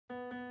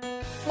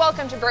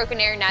Welcome to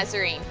Broken Arrow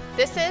Nazarene.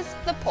 This is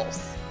The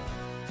Pulse.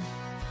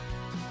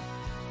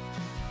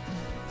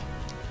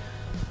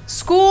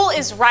 School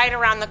is right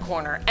around the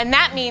corner, and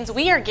that means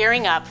we are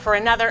gearing up for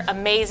another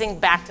amazing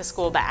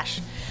back-to-school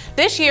bash.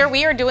 This year,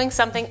 we are doing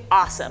something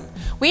awesome.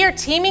 We are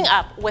teaming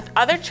up with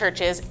other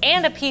churches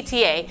and a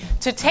PTA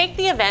to take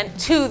the event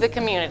to the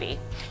community.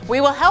 We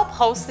will help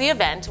host the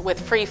event with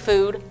free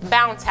food,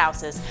 bounce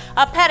houses,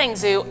 a petting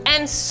zoo,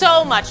 and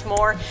so much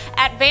more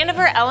at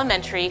Vandiver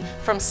Elementary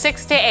from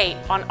 6 to 8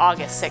 on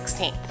August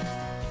 16th.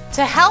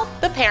 To help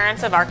the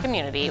parents of our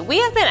community, we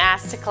have been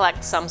asked to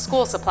collect some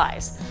school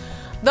supplies.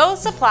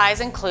 Those supplies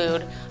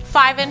include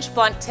 5-inch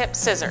blunt tip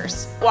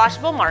scissors,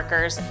 washable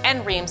markers,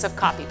 and reams of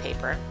copy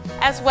paper,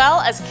 as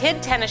well as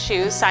kid tennis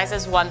shoes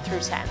sizes 1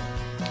 through 10.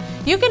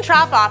 You can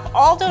drop off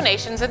all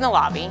donations in the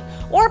lobby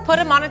or put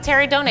a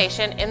monetary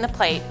donation in the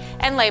plate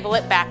and label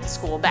it Back to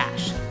School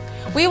Bash.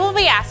 We will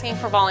be asking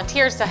for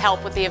volunteers to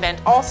help with the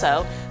event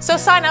also, so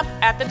sign up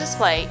at the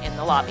display in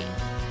the lobby.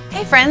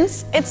 Hey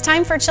friends, it's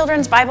time for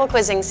children's Bible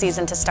quizzing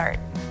season to start.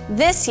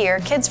 This year,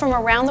 kids from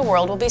around the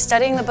world will be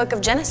studying the book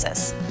of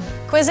Genesis.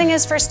 Quizzing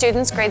is for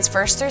students grades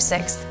 1st through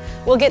 6th.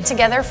 We'll get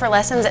together for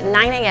lessons at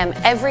 9 a.m.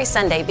 every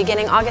Sunday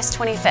beginning August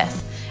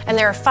 25th. And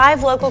there are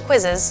 5 local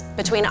quizzes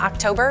between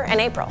October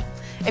and April.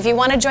 If you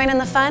want to join in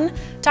the fun,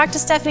 talk to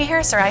Stephanie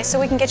Harris or I so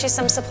we can get you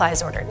some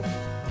supplies ordered.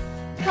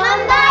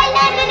 Come buy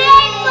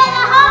lemonade for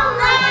the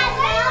homeless!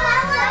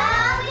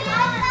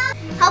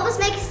 Help us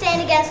make a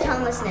stand against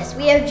homelessness.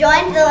 We have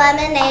joined the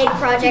Lemonade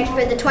Project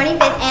for the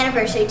 25th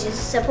anniversary to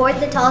support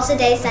the Tulsa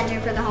Day Center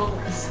for the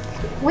Homeless.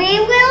 We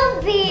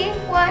will be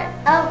one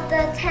of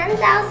the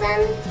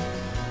 10,000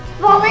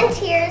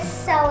 volunteers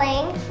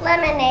selling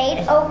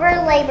lemonade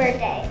over Labor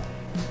Day.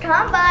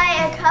 Come buy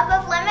a cup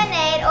of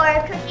lemonade or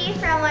a cookie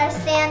from our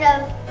stand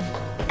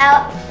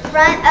out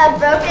front of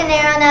Broken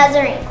Arrow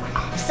Nazarene.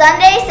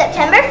 Sunday,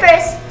 September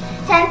 1st,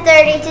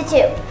 10:30 to 2.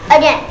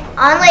 Again,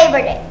 on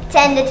Labor Day,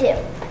 10 to 2.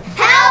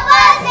 Help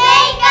us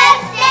make a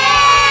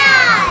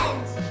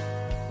stand!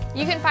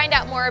 You can find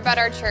out more about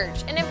our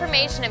church and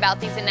information about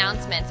these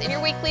announcements in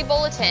your weekly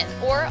bulletin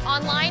or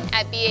online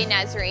at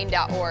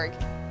banazarene.org.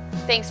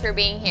 Thanks for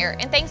being here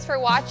and thanks for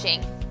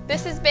watching.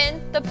 This has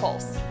been The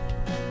Pulse.